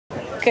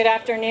Good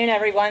afternoon,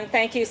 everyone.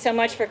 Thank you so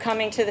much for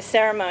coming to the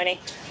ceremony.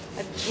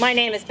 My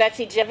name is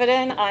Betsy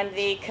Jividen. I'm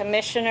the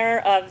Commissioner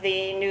of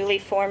the newly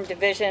formed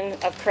Division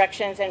of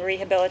Corrections and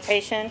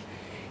Rehabilitation.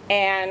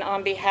 And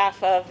on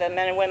behalf of the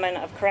men and women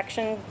of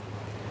correction,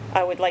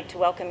 I would like to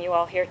welcome you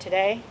all here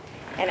today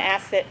and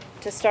ask that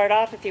to start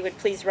off, if you would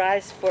please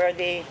rise for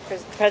the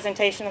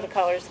presentation of the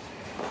colors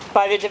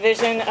by the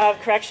Division of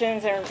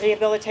Corrections and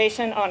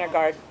Rehabilitation Honor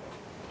Guard.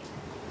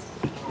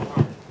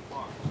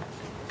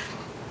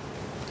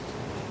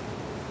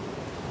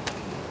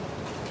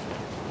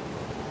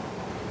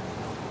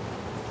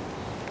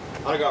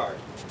 Honor guard.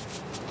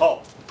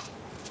 Halt.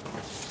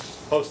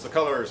 Post the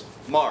colors.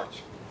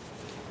 March.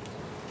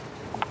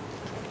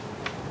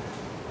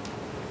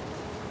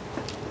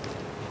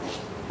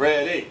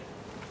 Ready.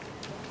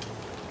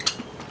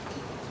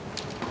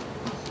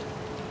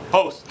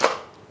 Post.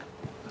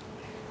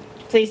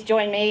 Please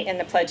join me in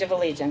the Pledge of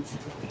Allegiance.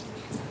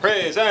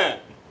 Present.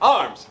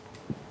 Arms.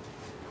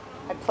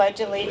 I pledge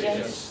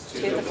allegiance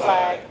to the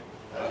flag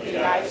of the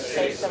United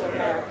States of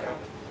America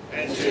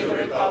and to the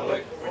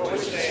republic for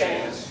which it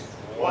stands,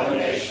 one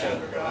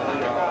nation,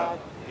 under God,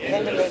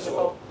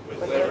 indivisible, with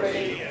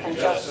liberty and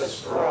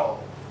justice for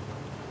all.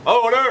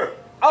 Order.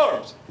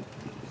 Arms.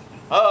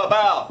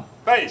 About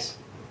face.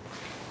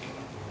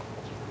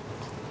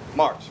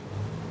 March.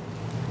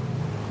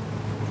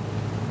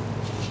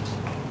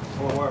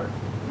 Forward.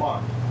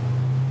 March.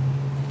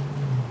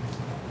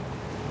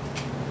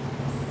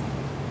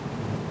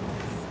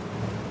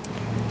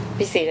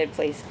 Be seated,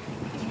 please.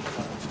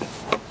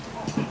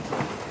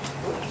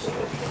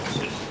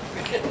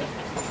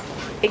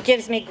 It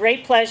gives me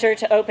great pleasure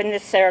to open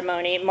this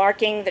ceremony,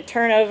 marking the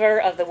turnover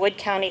of the Wood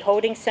County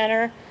Holding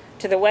Center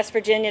to the West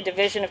Virginia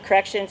Division of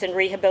Corrections and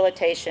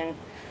Rehabilitation,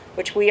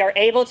 which we are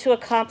able to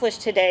accomplish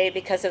today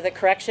because of the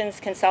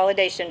Corrections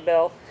Consolidation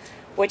Bill,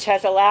 which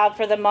has allowed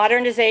for the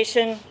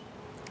modernization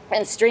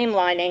and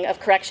streamlining of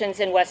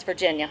corrections in West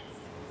Virginia.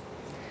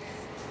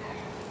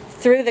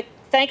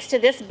 Thanks to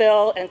this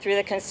bill and through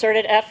the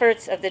concerted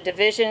efforts of the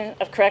Division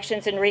of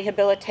Corrections and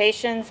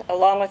Rehabilitation,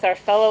 along with our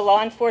fellow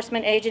law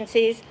enforcement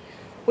agencies,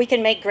 we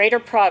can make greater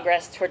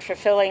progress toward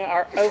fulfilling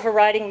our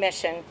overriding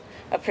mission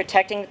of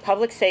protecting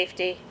public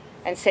safety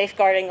and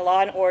safeguarding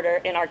law and order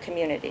in our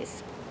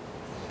communities.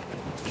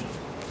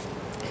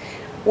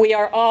 We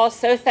are all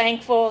so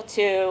thankful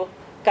to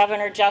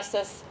Governor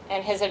Justice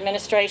and his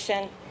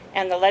administration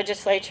and the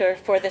legislature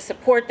for the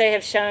support they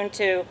have shown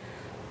to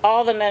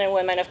all the men and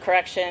women of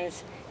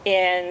corrections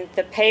in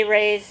the pay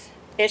raise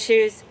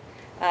issues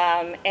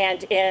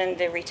and in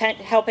the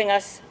helping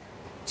us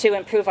to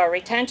improve our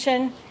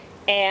retention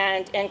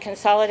and in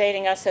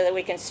consolidating us so that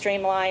we can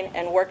streamline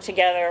and work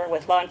together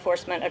with law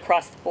enforcement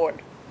across the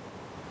board.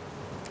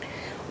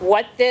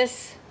 What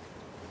this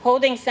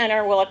holding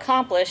center will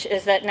accomplish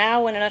is that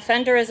now when an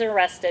offender is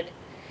arrested,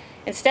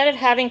 instead of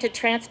having to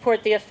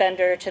transport the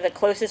offender to the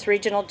closest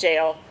regional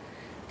jail,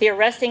 the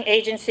arresting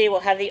agency will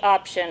have the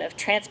option of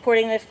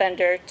transporting the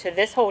offender to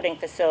this holding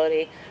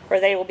facility where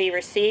they will be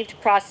received,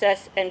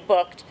 processed, and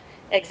booked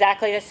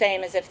exactly the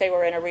same as if they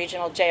were in a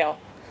regional jail.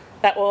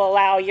 That will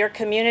allow your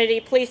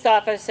community police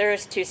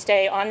officers to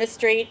stay on the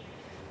street,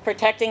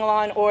 protecting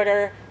law and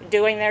order,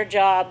 doing their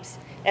jobs,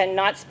 and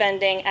not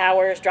spending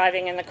hours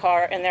driving in the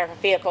car in their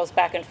vehicles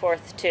back and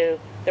forth to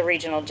the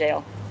regional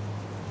jail.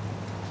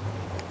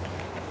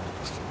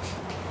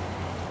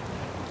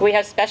 We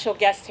have special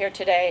guests here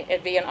today.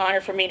 It'd be an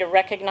honor for me to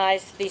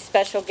recognize these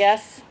special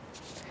guests.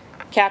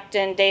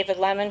 Captain David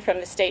Lemon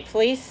from the State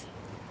Police,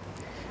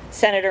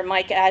 Senator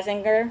Mike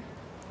Azinger,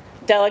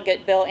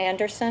 Delegate Bill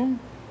Anderson,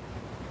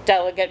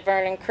 Delegate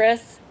Vernon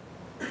Criss,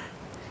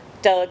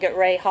 Delegate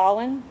Ray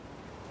Holland,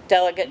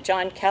 Delegate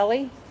John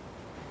Kelly,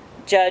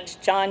 Judge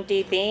John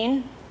D.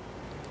 Bean,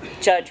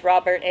 Judge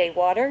Robert A.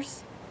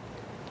 Waters,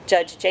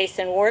 Judge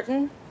Jason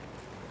Wharton,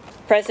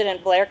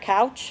 President Blair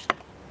Couch,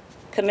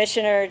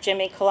 Commissioner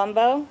Jimmy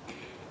Colombo,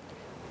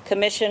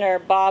 Commissioner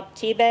Bob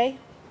Tebay,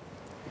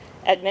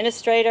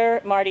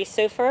 Administrator Marty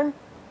Sufer,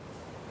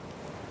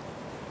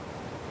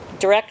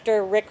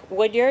 Director Rick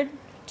Woodyard,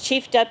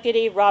 Chief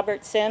Deputy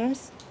Robert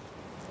Sims,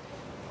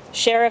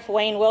 Sheriff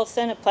Wayne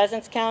Wilson of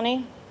Pleasants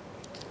County,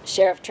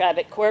 Sheriff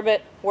Travis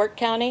Corbett, Wirt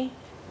County,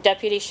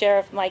 Deputy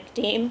Sheriff Mike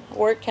Deem,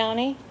 Wirt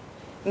County,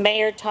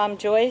 Mayor Tom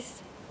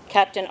Joyce,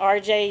 Captain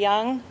R.J.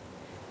 Young,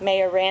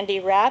 Mayor Randy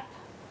Rapp,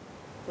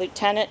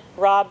 Lieutenant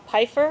Rob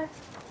Pfeiffer,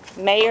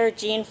 Mayor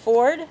Gene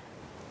Ford,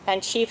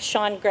 and Chief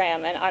Sean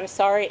Graham. And I'm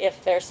sorry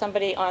if there's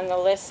somebody on the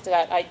list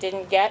that I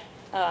didn't get.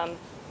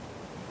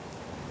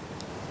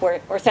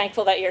 We're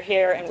thankful that you're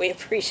here, and we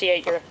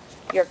appreciate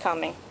your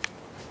coming.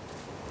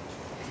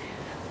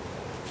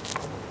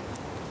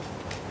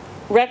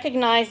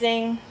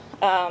 Recognizing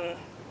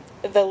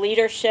the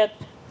leadership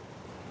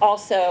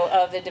also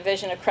of the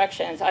Division of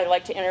Corrections, I'd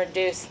like to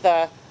introduce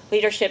the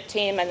leadership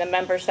team and the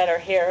members that are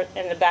here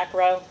in the back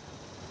row.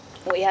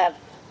 We have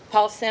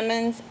Paul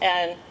Simmons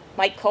and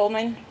Mike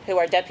Coleman, who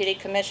are deputy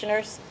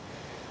commissioners,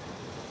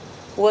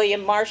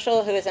 William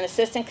Marshall, who is an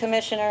assistant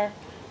commissioner,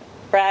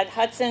 Brad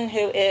Hudson,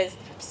 who is,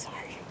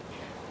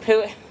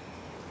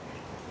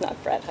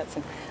 not Brad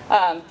Hudson,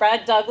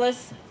 Brad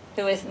Douglas,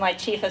 who is my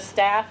Chief of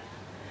Staff.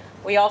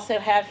 We also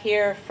have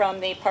here from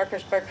the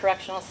Parkersburg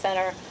Correctional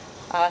Center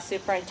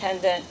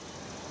Superintendent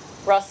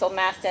Russell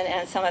Maston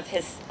and some of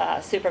his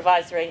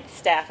supervisory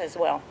staff as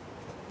well.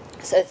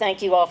 So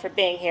thank you all for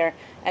being here,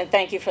 and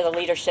thank you for the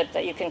leadership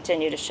that you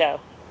continue to show.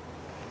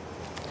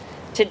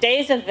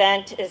 Today's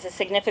event is a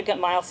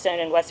significant milestone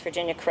in West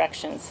Virginia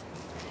Corrections.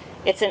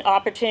 It's an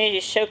opportunity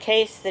to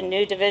showcase the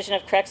new Division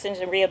of Corrections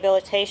and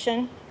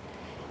Rehabilitation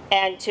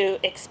and to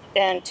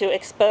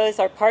expose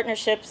our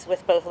partnerships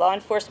with both law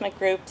enforcement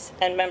groups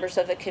and members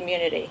of the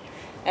community.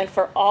 And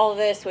for all of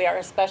this, we are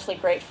especially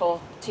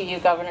grateful to you,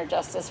 Governor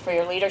Justice, for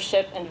your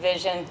leadership and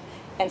vision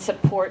and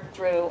support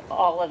through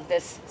all of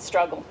this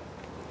struggle.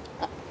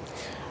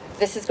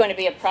 This is going to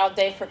be a proud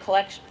day for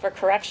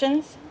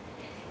corrections,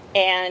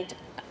 and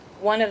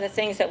one of the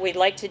things that we'd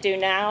like to do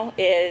now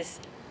is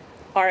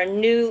our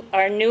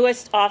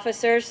newest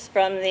officers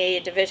from the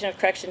Division of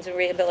Corrections and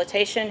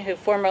Rehabilitation, who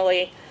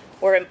formerly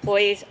were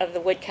employees of the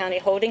Wood County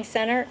Holding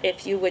Center,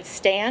 if you would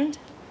stand.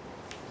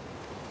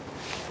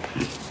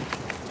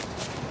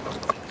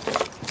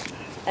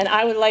 And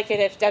I would like it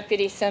if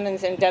Deputy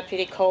Simmons and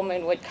Deputy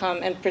Coleman would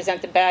come and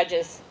present the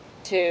badges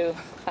to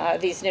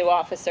these new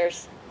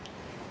officers.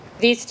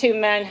 These two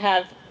men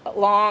have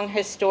long,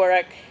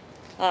 historic,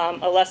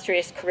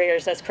 illustrious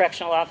careers as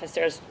correctional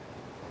officers,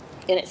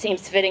 and it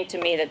seems fitting to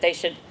me that they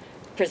should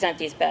present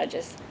these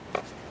badges.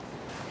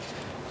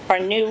 Our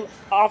new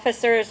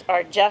officers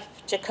are Jeff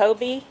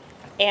Jacoby,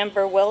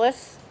 Amber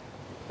Willis,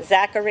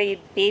 Zachary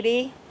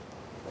Beebe,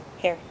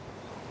 here,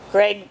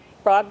 Greg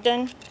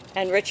Brogdon,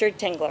 and Richard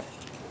Tingler.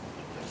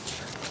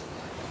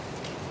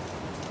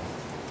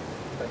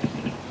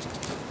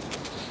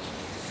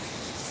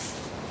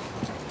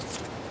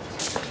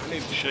 I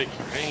need to shake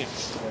your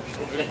hands.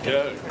 Good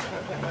go.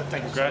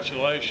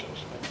 Congratulations.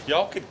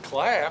 Y'all could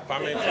clap. I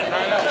mean, for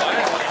crying out loud.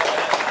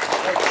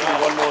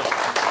 One more.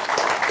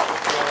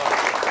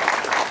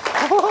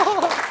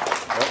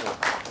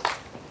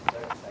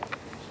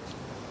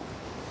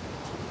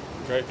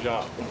 Great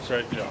job.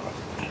 Great job.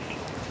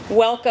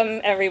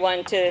 Welcome,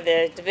 everyone, to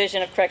the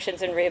Division of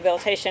Corrections and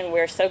Rehabilitation.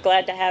 We're so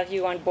glad to have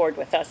you on board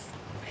with us.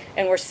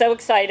 And we're so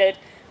excited.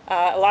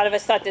 A lot of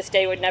us thought this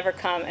day would never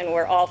come, and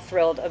we're all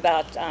thrilled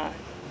about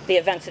the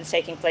events that's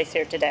taking place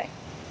here today.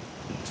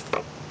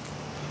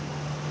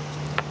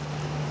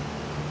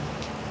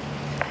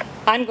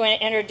 I'm going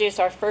to introduce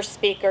our first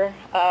speaker.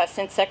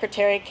 Since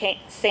Secretary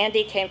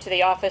Sandy came to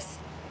the office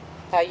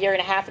a year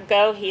and a half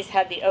ago, he's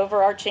had the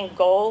overarching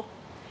goal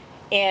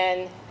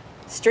in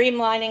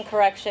streamlining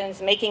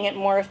corrections, making it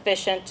more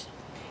efficient,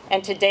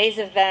 and today's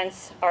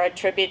events are a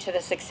tribute to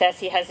the success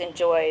he has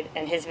enjoyed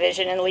and his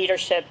vision and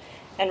leadership,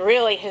 and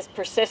really his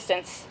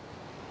persistence,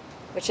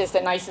 which is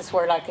the nicest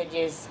word I could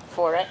use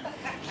for it,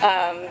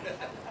 and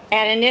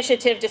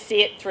initiative to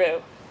see it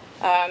through.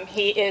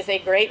 He is a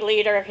great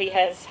leader. He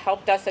has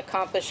helped us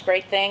accomplish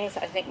great things.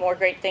 I think more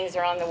great things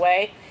are on the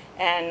way.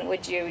 And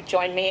would you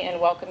join me in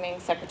welcoming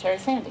Secretary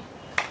Sandy?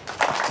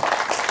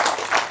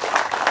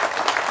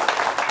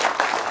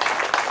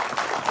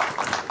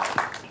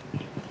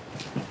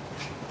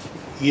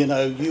 You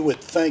know, you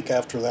would think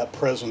after that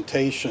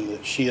presentation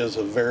that she is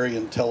a very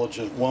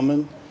intelligent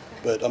woman,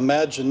 but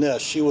imagine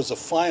this, she was a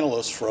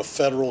finalist for a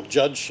federal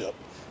judgeship,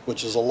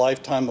 which is a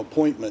lifetime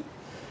appointment,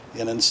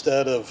 and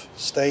instead of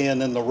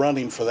staying in the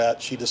running for that,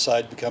 she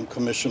decided to become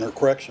Commissioner of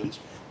Corrections.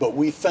 But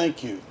we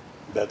thank you,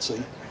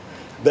 Betsy.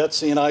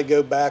 Betsy and I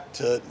go back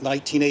to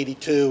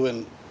 1982,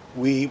 and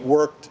we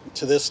worked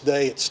to this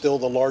day. It's still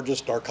the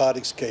largest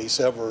narcotics case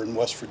ever in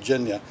West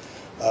Virginia.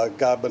 A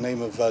guy by the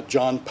name of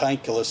John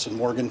Pankulis in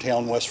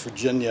Morgantown, West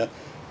Virginia,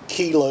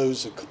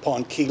 kilos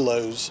upon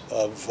kilos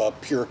of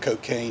pure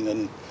cocaine,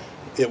 and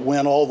it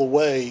went all the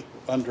way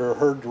under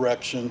her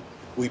direction.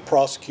 We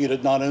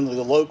prosecuted not only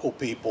the local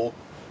people,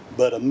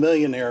 but a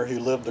millionaire who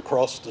lived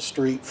across the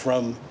street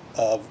from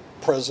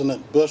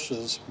President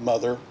Bush's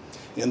mother,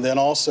 and then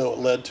also it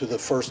led to the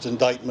first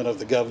indictment of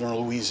the governor of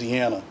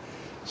Louisiana.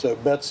 So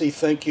Betsy,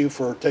 thank you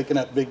for taking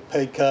that big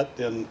pay cut,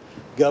 and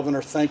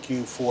Governor, thank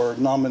you for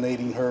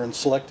nominating her and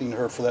selecting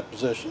her for that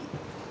position.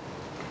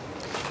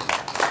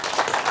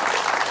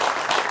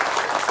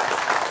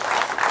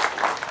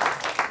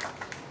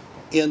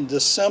 In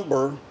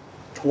December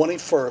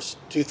 21st,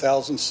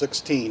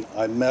 2016,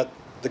 I met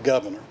the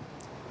governor,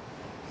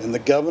 and the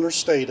governor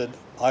stated,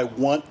 I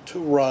want to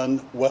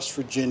run West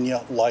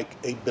Virginia like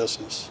a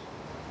business.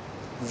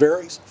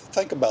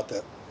 Think about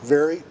that,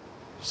 very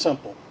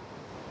simple.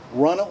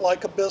 Run it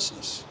like a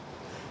business.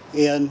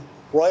 And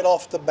right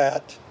off the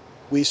bat,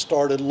 we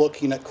started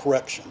looking at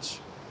corrections.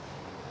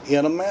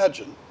 And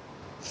imagine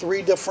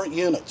 3 different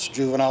units,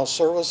 juvenile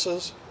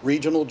services,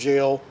 regional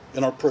jail,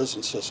 and our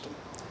prison system.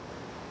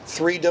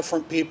 3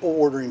 different people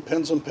ordering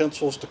pens and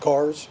pencils to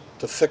cars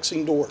to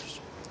fixing doors.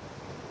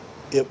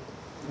 It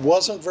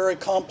wasn't very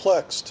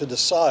complex to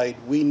decide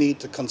we need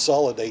to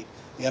consolidate,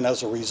 and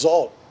as a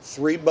result,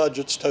 3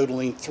 budgets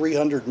totaling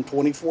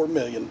 $324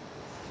 million,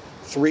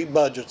 3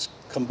 budgets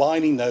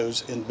combining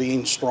those and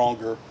being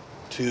stronger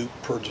to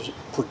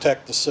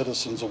protect the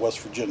citizens of West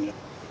Virginia.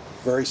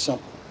 Very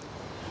simple.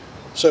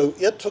 So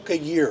it took a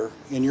year,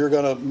 and you're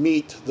going to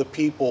meet the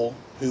people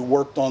who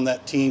worked on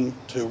that team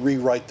to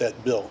rewrite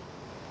that bill.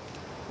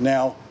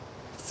 Now,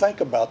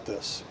 think about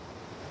this.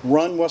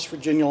 Run West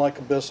Virginia like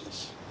a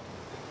business.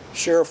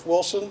 Sheriff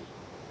Wilson,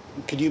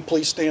 could you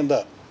please stand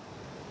up?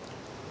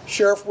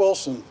 Sheriff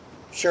Wilson,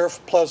 Sheriff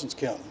of Pleasants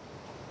County.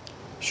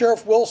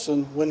 Sheriff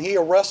Wilson, when he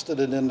arrested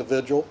an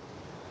individual,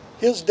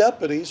 his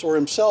deputies or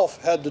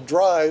himself had to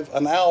drive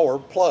an hour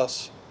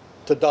plus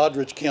to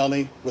Doddridge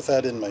County with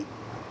that inmate.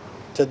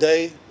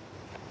 Today,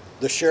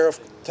 the sheriff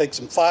takes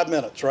him 5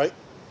 minutes, right?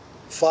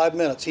 5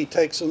 minutes. He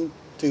takes him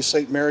to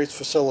St. Mary's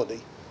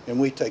facility, and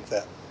we take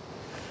that.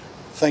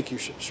 Thank you,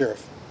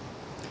 Sheriff.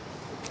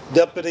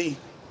 Deputy,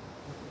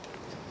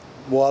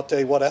 well, I'll tell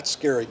you what, that's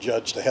scary,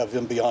 Judge, to have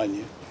him behind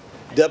you.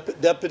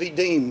 Deputy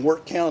Dean,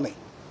 Wirt County.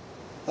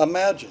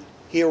 Imagine,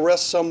 he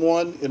arrests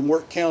someone in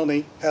Wirt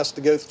County, has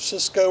to go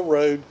Cisco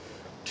Road,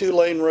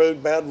 2-lane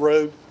road, bad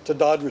road, to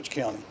Doddridge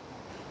County.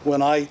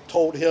 When I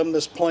told him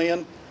this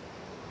plan,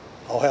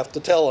 I'll have to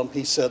tell him,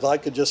 he said, I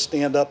could just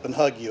stand up and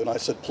hug you. And I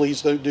said,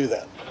 please don't do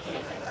that.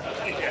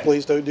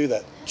 Please don't do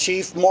that.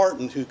 Chief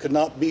Martin, who could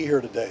not be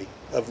here today,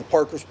 of the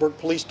Parkersburg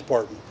Police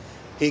Department,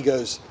 he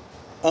goes,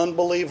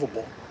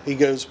 unbelievable. He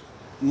goes,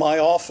 my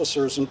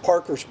officers in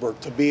Parkersburg,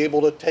 to be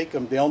able to take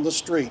them down the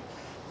street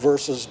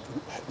versus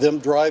them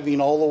driving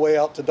all the way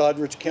out to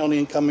Doddridge County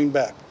and coming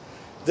back.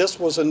 This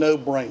was a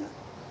no-brainer.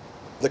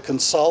 The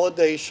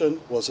consolidation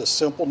was a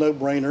simple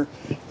no-brainer,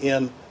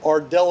 and our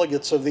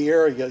delegates of the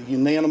area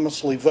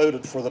unanimously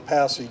voted for the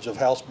passage of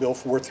House Bill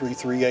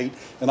 4338,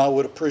 and I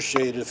would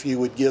appreciate it if you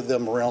would give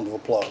them a round of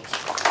applause.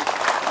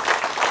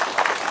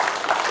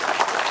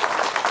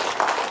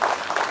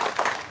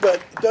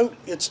 But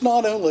it's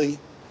not only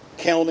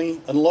county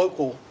and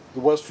local,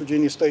 the West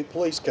Virginia State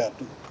Police,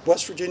 Captain.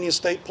 West Virginia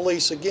State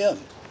Police, again,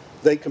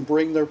 they can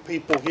bring their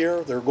people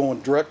here. They're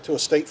going direct to a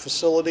state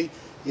facility,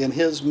 and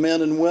his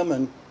men and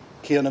women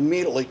can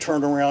immediately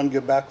turn around,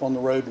 go back on the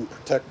road, and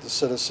protect the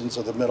citizens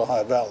of the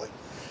Middle-Ohio Valley.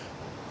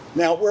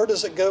 Now, where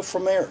does it go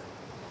from there?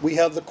 We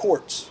have the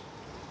courts.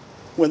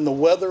 When the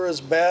weather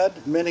is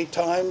bad, many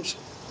times,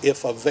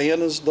 if a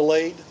van is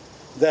delayed,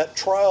 that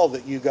trial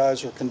that you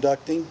guys are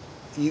conducting,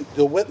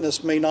 the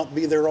witness may not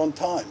be there on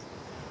time.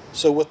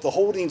 So with the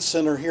holding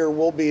center here,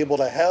 we'll be able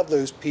to have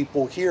those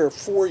people here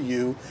for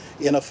you,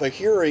 and if a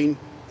hearing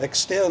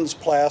extends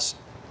past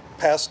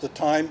the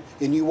time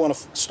and you want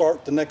to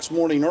start the next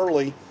morning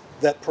early,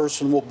 that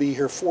person will be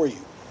here for you.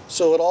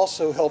 So it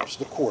also helps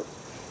the court.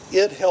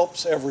 It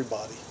helps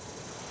everybody.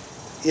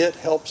 It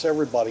helps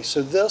everybody.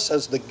 So this,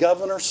 as the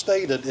governor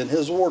stated in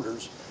his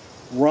orders,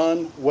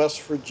 run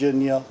West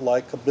Virginia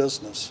like a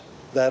business.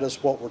 That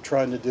is what we're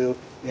trying to do.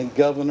 And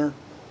Governor,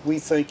 we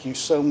thank you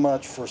so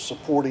much for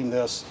supporting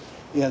this.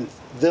 In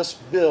this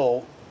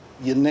bill,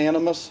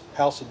 unanimous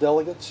House of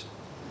Delegates,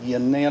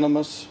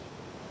 unanimous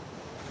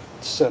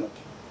Senate.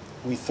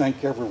 We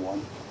thank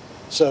everyone.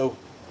 So,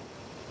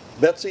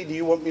 Betsy, do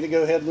you want me to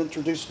go ahead and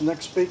introduce the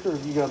next speaker, or are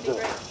you going to do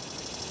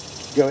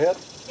it? Go ahead?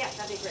 Yeah,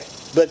 that'd be great.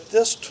 But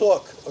this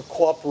took a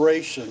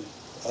cooperation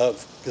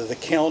of the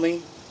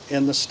county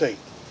and the state.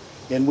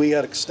 And we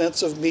had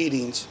extensive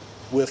meetings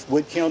with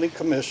Wood County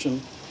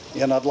Commission,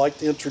 and I'd like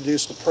to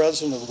introduce the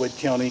president of the Wood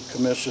County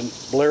Commission,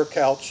 Blair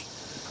Couch,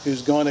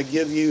 who's going to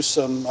give you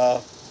some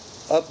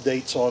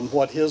updates on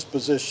what his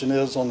position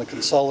is on the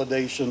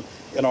consolidation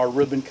in our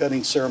ribbon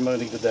cutting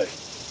ceremony today.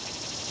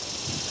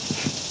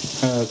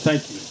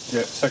 Thank you,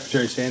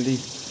 Secretary Sandy.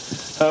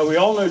 We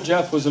all know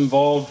Jeff was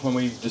involved when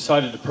we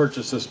decided to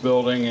purchase this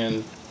building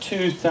in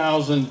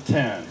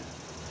 2010.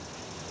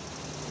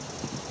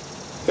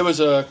 It was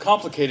a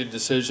complicated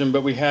decision,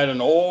 but we had an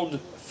old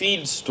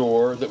feed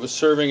store that was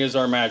serving as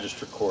our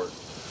magistrate court.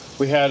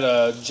 We had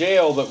a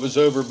jail that was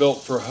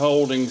overbuilt for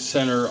holding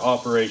center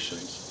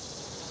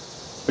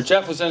operations. But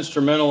Jeff was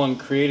instrumental in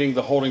creating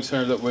the holding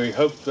center that we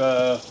hope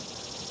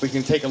we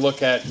can take a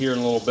look at here in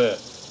a little bit.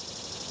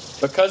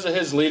 Because of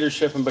his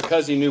leadership and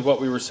because he knew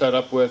what we were set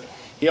up with,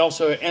 he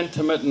also had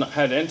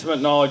intimate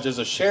knowledge as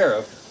a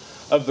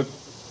sheriff of the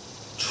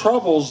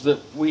troubles that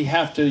we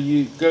have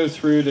to go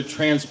through to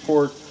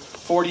transport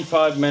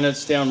 45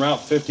 minutes down Route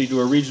 50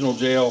 to a regional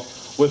jail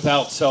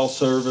without cell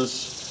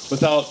service,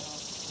 without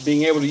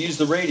being able to use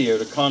the radio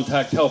to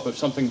contact help if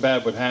something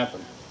bad would happen.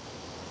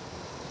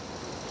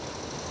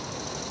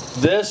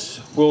 This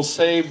will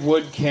save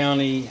Wood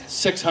County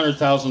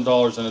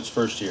 $600,000 in its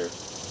first year.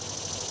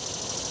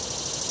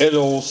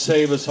 It'll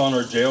save us on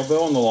our jail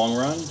bill in the long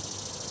run.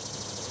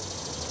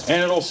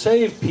 And it'll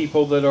save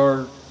people that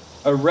are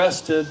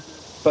arrested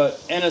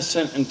but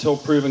innocent until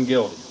proven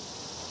guilty.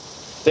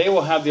 They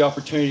will have the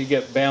opportunity to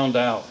get bound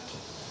out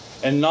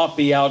and not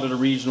be out at a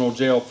regional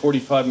jail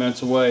 45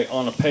 minutes away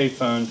on a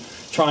payphone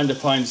trying to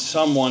find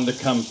someone to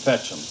come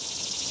fetch them.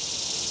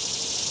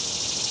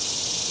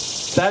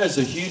 That is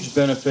a huge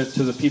benefit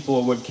to the people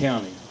of Wood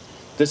County.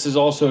 This is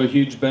also a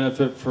huge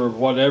benefit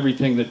for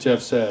everything that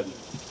Jeff said.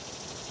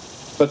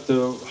 But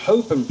the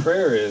hope and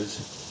prayer is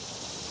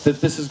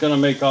that this is going to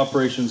make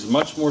operations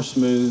much more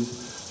smooth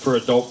for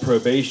adult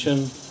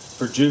probation,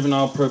 for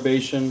juvenile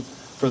probation,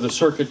 for the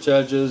circuit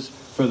judges,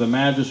 for the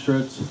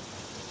magistrates,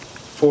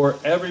 for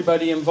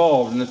everybody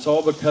involved. And it's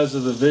all because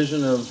of the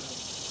vision of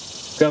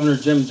Governor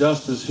Jim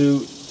Justice,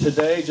 who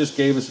today just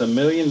gave us $1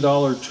 million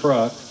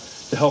truck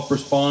to help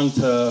respond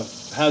to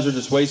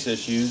hazardous waste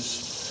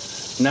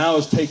issues. Now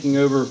is taking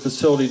over a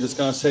facility that's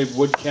going to save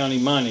Wood County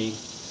money.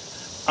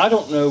 I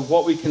don't know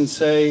what we can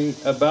say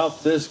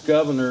about this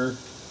governor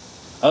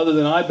other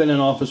than I've been in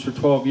office for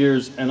 12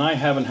 years and I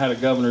haven't had a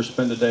governor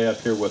spend a day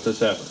up here with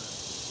us ever.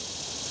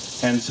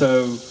 And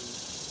so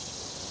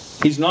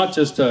he's not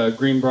just a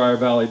Greenbrier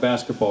Valley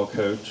basketball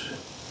coach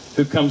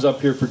who comes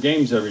up here for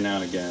games every now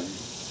and again,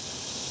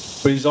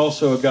 but he's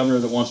also a governor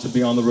that wants to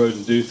be on the road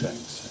and do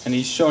things. And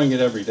he's showing it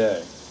every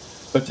day.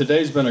 But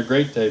today's been a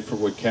great day for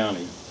Wood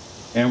County.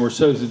 And we're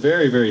so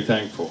very, very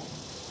thankful.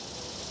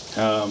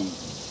 Am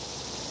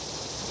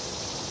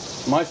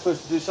I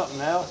supposed to do something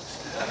now?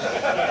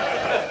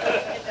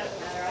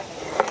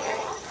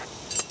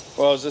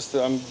 Well, is this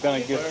I'm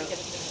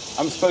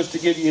supposed to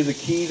give you the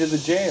key to the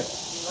jail.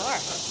 You are.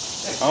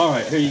 All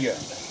right, here you go.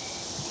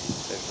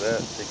 Take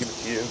that. Take it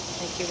to you.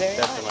 Thank you very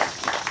That's much.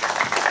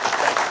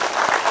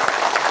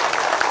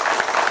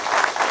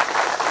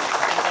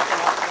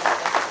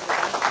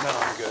 No,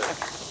 I'm good.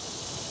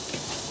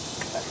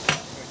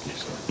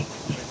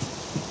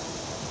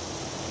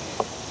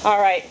 All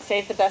right,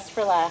 save the best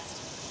for last.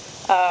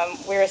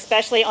 We're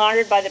especially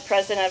honored by the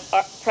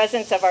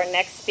presence of our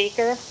next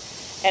speaker,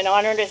 and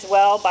honored as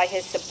well by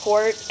his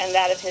support and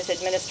that of his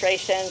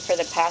administration for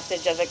the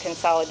passage of the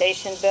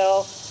consolidation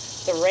bill,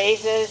 the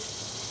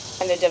raises,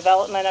 and the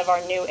development of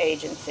our new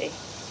agency.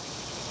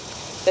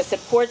 The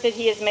support that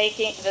he is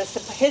making,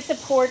 his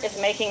support is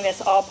making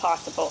this all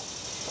possible,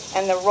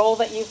 and the role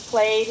that you've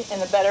played in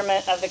the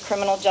betterment of the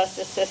criminal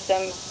justice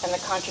system and the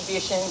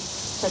contribution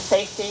to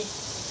safety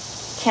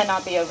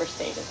cannot be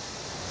overstated.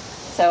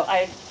 So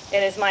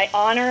it is my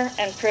honor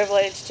and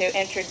privilege to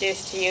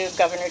introduce to you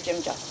Governor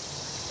Jim Justice.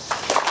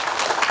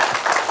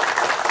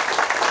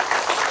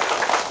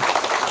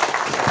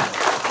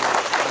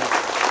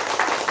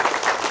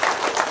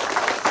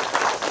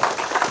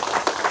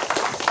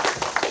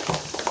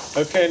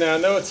 Okay, now I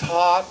know it's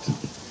hot,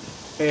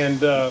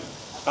 and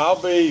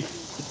I'll be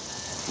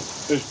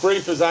as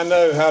brief as I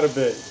know how to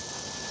be.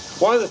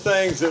 One of the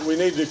things that we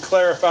need to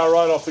clarify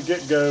right off the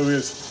get-go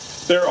is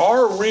there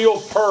are real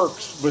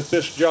perks with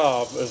this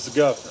job as the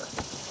governor.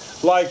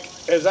 Like,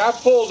 as I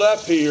pulled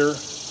up here,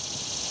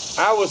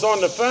 I was on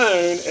the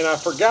phone and I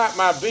forgot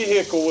my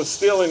vehicle was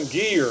still in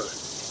gear,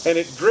 and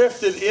it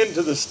drifted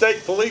into the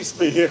state police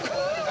vehicle.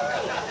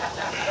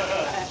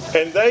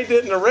 And they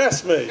didn't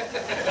arrest me.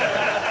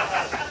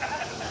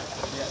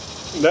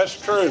 That's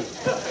true.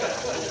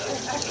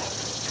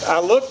 I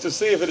looked to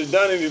see if it had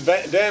done any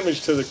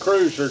damage to the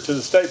cruiser, to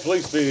the state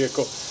police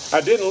vehicle.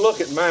 I didn't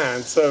look at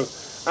mine, so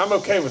I'm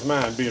okay with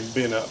mine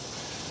being up.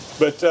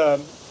 But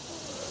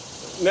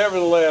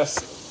nevertheless,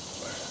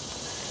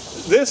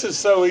 this is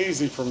so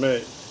easy for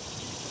me.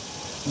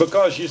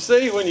 Because you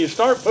see, when you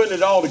start putting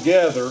it all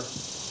together,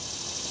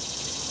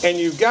 and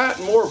you've got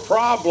more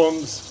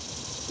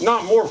problems,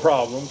 not more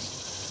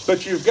problems,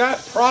 but you've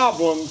got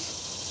problems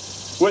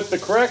with the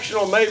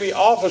correctional maybe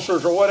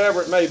officers or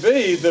whatever it may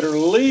be that are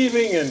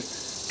leaving and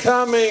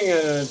coming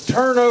and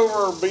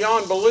turnover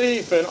beyond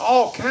belief and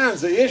all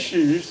kinds of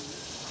issues,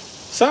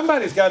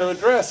 somebody's got to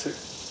address it.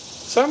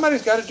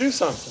 Somebody's got to do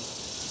something.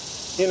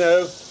 You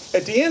know,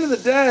 at the end of the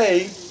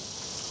day,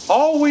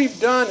 all we've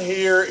done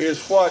here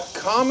is what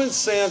common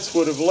sense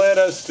would have led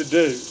us to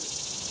do.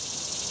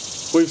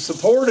 We've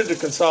supported the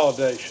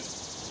consolidation.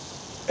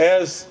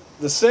 As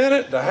the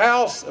Senate, the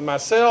House, and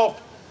myself,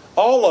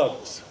 all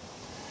of us,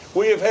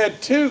 we have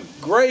had two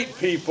great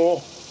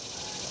people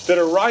that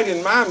are right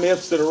in my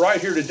midst that are right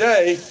here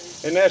today,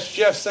 and that's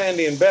Jeff,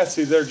 Sandy, and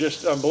Betsy. They're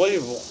just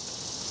unbelievable.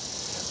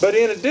 But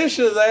in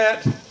addition to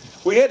that,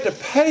 we had to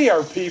pay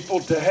our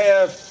people to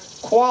have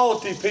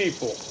quality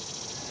people.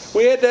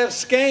 We had to have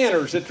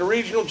scanners at the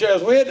regional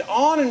jails. We had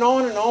on and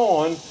on and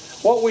on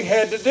what we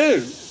had to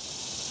do.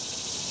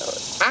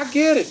 I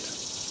get it.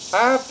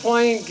 I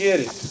plain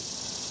get it.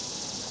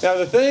 Now,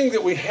 the thing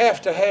that we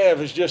have to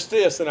have is just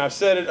this, and I've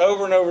said it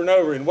over and over and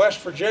over. In West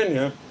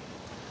Virginia,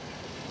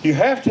 you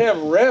have to have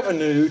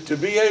revenue to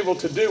be able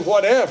to do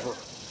whatever.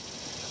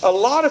 A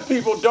lot of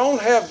people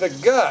don't have the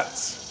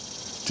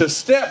guts to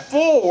step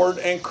forward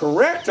and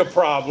correct a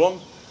problem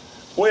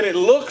when it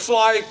looks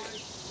like,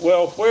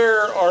 well,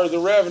 where are the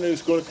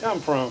revenues going to come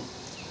from?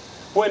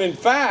 When in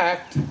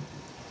fact,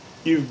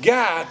 you've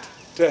got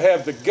to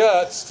have the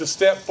guts to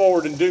step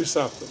forward and do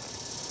something.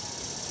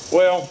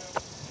 Well,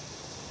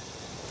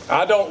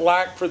 I don't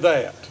lack for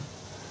that.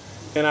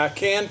 And I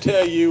can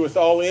tell you with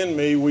all in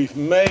me, we've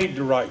made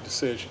the right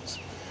decisions.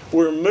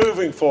 We're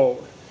moving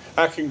forward.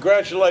 I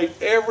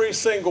congratulate every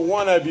single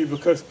one of you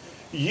because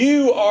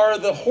you are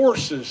the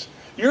horses.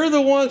 You're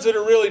the ones that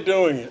are really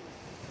doing it.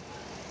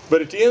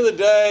 But at the end of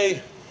the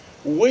day,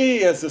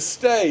 we as a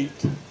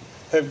state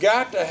have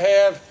got to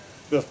have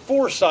the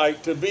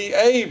foresight to be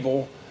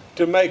able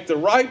to make the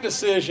right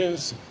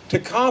decisions, to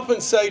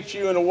compensate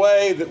you in a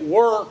way that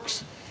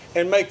works,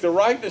 and make the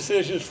right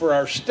decisions for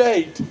our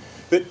state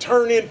that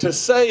turn into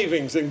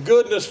savings and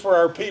goodness for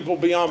our people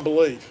beyond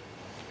belief.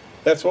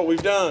 That's what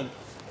we've done.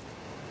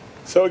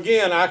 So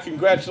again, I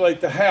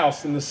congratulate the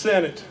House and the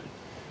Senate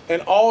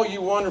and all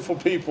you wonderful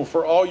people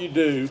for all you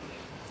do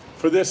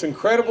for this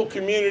incredible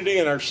community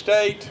in our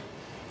state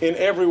in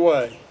every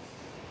way.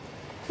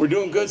 We're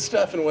doing good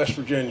stuff in West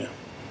Virginia,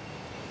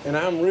 and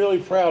I'm really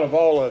proud of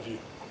all of you.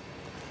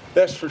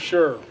 That's for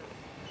sure.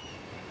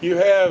 You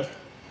have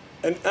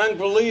an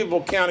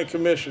unbelievable county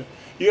commission.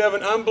 You have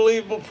an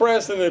unbelievable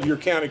president of your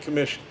county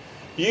commission.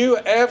 You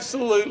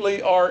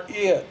absolutely are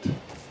it.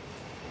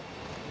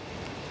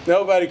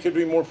 Nobody could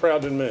be more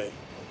proud than me.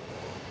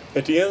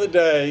 At the end of the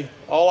day,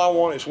 all I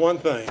want is one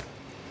thing,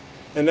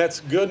 and that's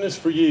goodness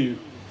for you.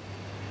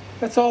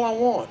 That's all I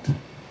want,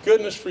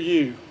 goodness for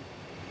you.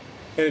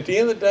 And at the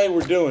end of the day,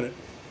 we're doing it.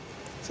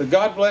 So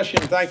God bless you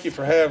and thank you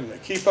for having me.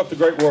 Keep up the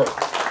great work.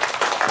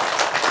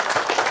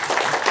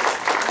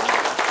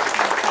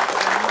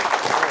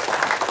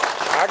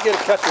 I get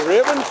to cut the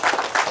ribbon?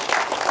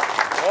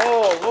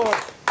 Oh, Lord.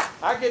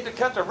 I get to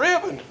cut the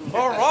ribbon.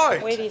 All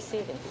right. Where do you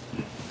see this?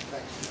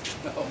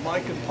 Oh,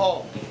 Mike and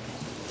Paul.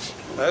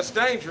 That's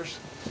dangerous.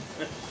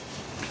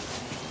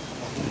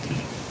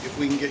 If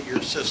we can get your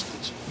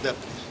assistance,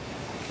 deputies.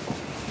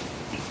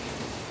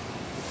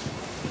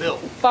 Bill.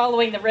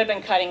 Following the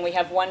ribbon cutting, we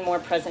have one more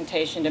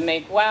presentation to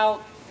make.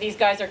 While these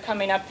guys are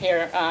coming up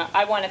here,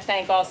 I want to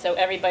thank also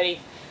everybody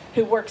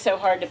who worked so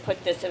hard to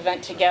put this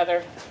event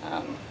together.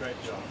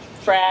 Great job.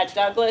 Brad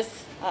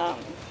Douglas,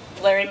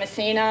 Larry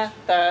Messina,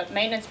 the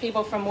maintenance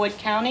people from Wood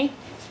County,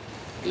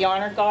 the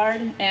Honor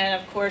Guard, and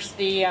of course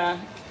the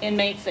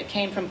inmates that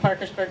came from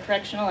Parkersburg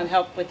Correctional and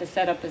helped with the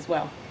setup as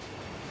well.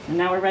 And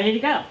now we're ready to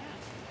go.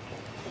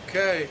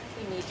 Okay.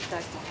 We need you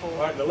guys to hold. All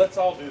right, now let's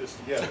all do this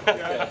together.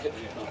 Okay?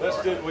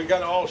 Let's do. We got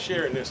to all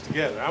share in this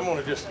together. I'm going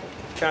to just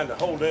kind of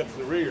hold that to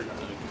the rear.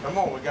 Come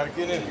on, we got to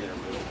get in here.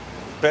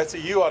 Betsy,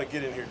 you ought to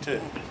get in here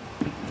too.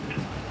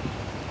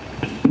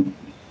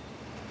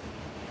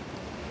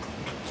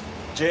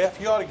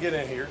 Jeff, you ought to get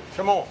in here.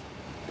 Come on.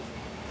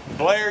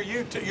 Blair,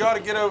 you ought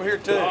to get over here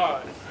too. All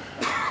right.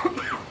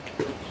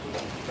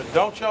 But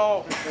don't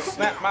y'all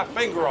snap my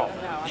finger off.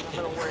 No, I'm a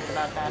little worried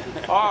about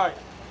that. All right.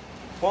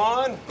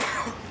 1,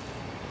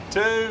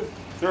 2,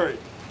 3.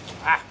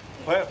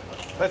 Well,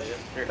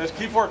 let's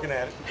keep working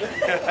at it.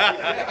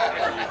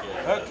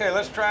 Okay,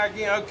 let's try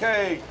again.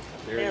 Okay.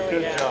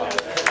 Good job.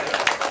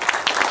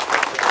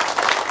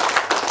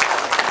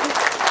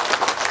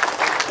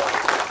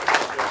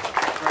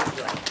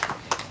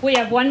 We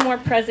have one more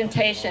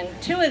presentation.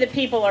 Two of the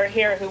people are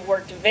here who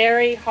worked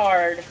very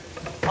hard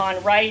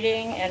on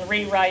writing and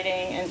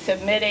rewriting and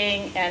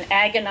submitting and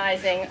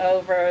agonizing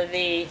over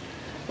the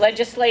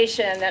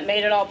legislation that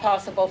made it all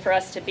possible for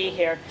us to be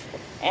here.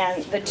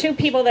 And the two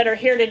people that are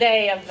here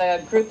today of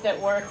the group that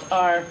worked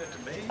are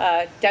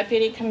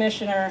Deputy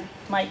Commissioner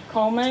Mike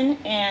Coleman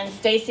and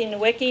Stacy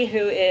Nowicki,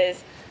 who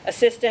is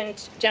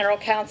Assistant General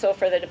Counsel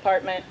for the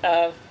Department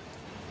of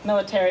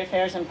Military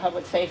Affairs and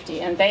Public Safety.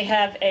 And they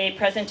have a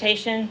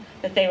presentation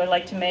that they would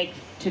like to make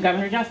to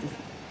Governor Justice.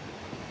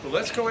 Well,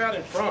 let's go out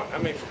in front. I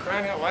mean, for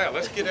crying out loud,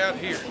 let's get out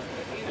here.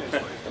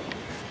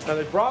 Now,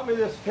 they brought me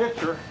this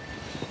picture,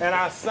 and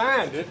I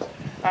signed it.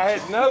 I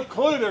had no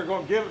clue they were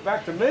going to give it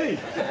back to me.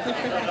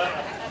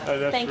 Oh,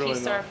 that's Thank really you,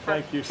 sir. nice.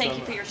 Thank you so much. Thank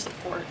you for your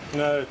support.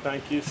 No,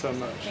 thank you so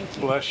much. Thank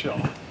you. Bless y'all.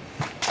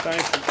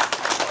 Thank you.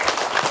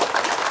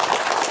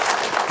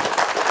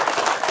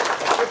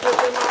 Put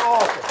this in my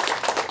office.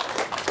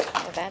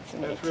 Oh, that's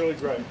neat. That's really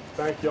great.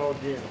 Thank y'all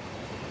again.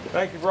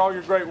 Thank you for all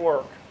your great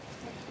work.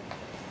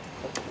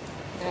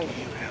 Do you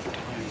have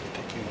time to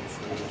take any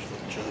photos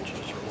with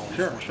judges or law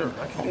Sure,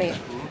 enforcement? sure. Me.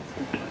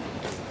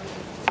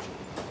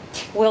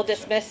 We'll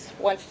dismiss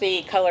once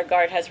the color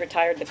guard has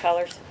retired the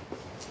colors.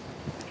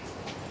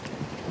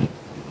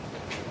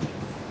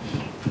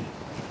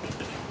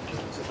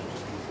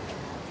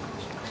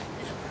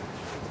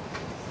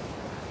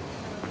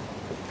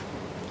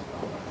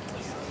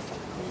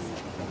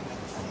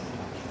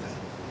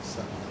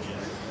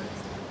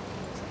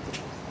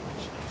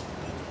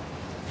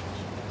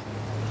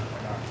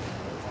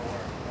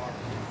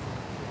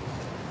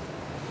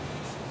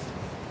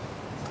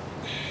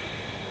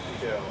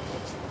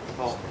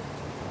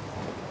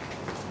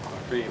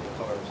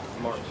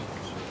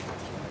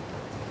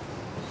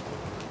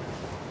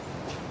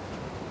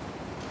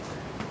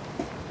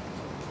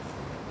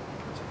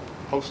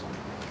 Post.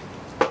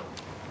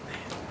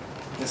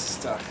 This is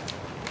stuck.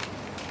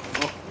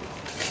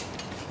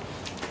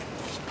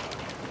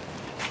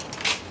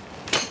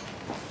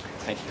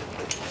 Thank you.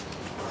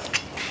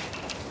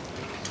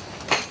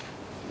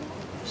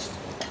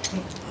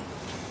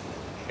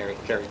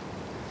 Carry.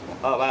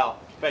 Val,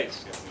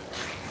 face.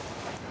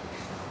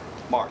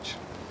 March.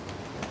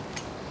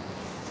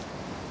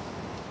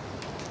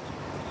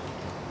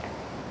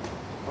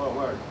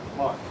 Forward,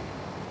 march.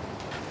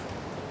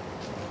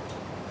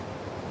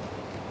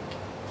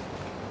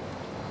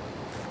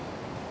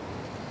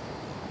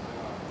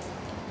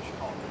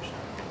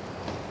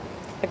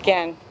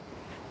 Again,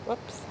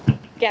 whoops.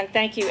 Again,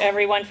 thank you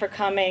everyone for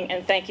coming,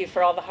 and thank you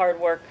for all the hard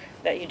work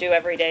that you do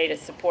every day to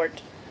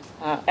support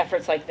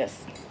efforts like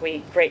this. We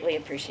greatly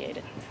appreciate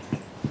it.